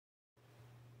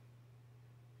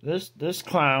This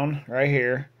clown right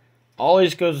here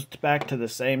always goes back to the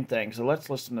same thing. So let's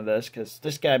listen to this, because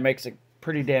this guy makes a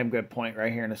pretty damn good point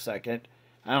right here in a second.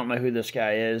 I don't know who this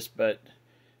guy is, but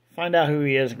find out who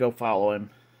he is and go follow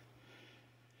him.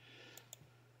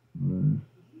 And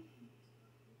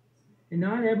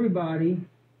not everybody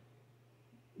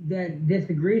that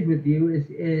disagrees with you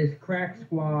is crack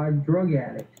squad drug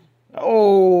addicts.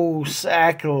 Oh,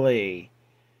 exactly.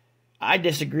 I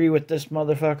disagree with this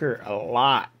motherfucker a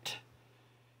lot.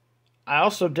 I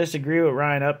also disagree with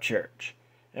Ryan Upchurch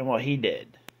and what he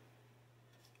did.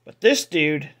 But this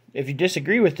dude, if you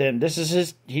disagree with him,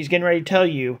 he's getting ready to tell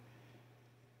you,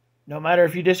 no matter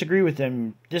if you disagree with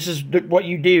him, this is what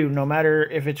you do, no matter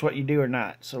if it's what you do or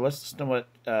not. So let's listen to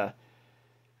what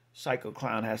Psycho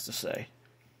Clown has to say.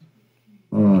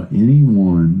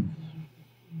 Anyone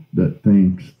that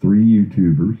thinks 3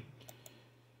 YouTubers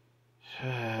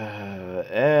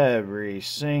every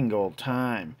single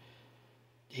time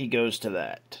he goes to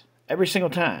that. Every single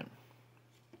time.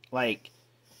 Like,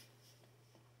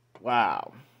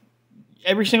 wow.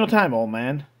 Every single time, old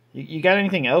man. You got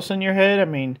anything else in your head? I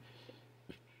mean,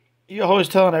 you're always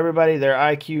telling everybody their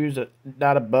IQ's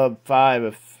not above 5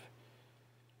 if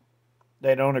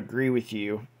they don't agree with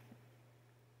you.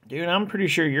 Dude, I'm pretty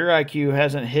sure your IQ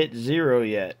hasn't hit 0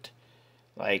 yet.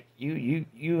 Like, you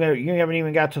haven't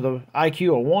even got to the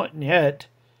IQ of 1 yet.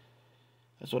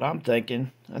 That's what I'm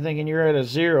thinking. I'm thinking you're at a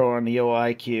 0 on the old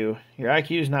IQ. Your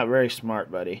IQ is not very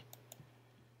smart, buddy.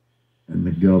 And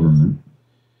the government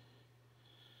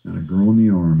and a girl in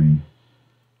the army.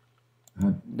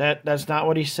 That's not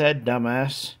what he said,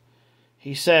 dumbass.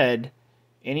 He said,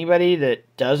 anybody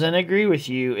that doesn't agree with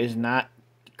you is not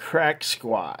crack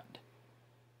squad.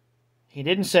 He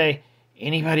didn't say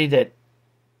anybody that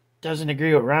doesn't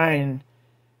agree with Ryan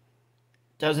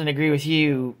doesn't agree with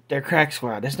you, they're crack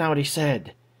squad. That's not what he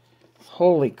said.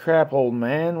 Holy crap, old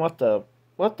man. What the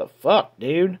fuck,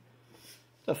 dude? What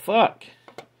the fuck?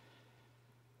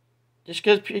 Just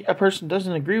because a person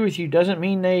doesn't agree with you doesn't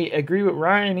mean they agree with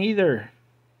Ryan either.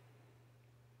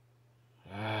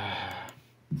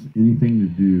 It's anything to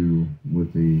do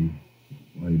with a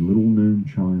little known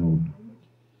child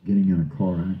getting in a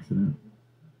car accident.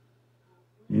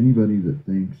 Anybody that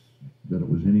thinks that it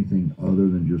was anything other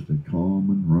than just a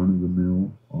common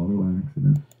run-of-the-mill auto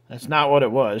accident. That's not what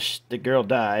it was. The girl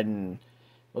died and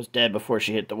was dead before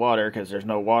she hit the water because there's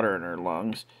no water in her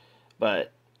lungs.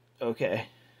 But, okay.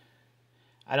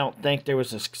 I don't think there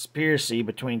was a conspiracy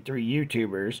between 3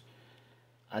 YouTubers.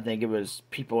 I think it was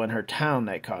people in her town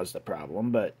that caused the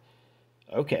problem, but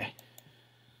okay.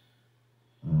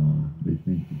 They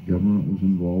think the government was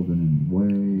involved in a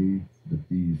way that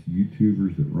these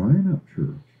YouTubers that Ryan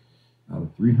Upchurch, out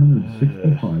of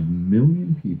 365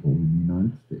 million people in the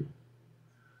United States,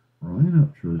 Ryan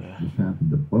Upchurch just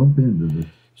happened to bump into this.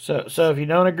 So if you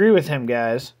don't agree with him,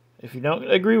 guys, if you don't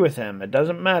agree with him, it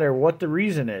doesn't matter what the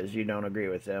reason is you don't agree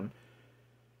with him.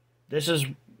 This is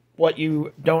what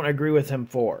you don't agree with him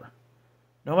for.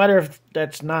 No matter if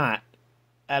that's not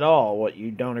at all what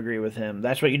you don't agree with him,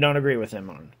 that's what you don't agree with him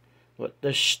on. What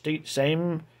the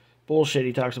same bullshit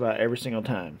he talks about every single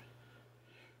time.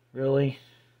 Really?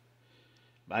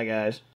 Bye, guys.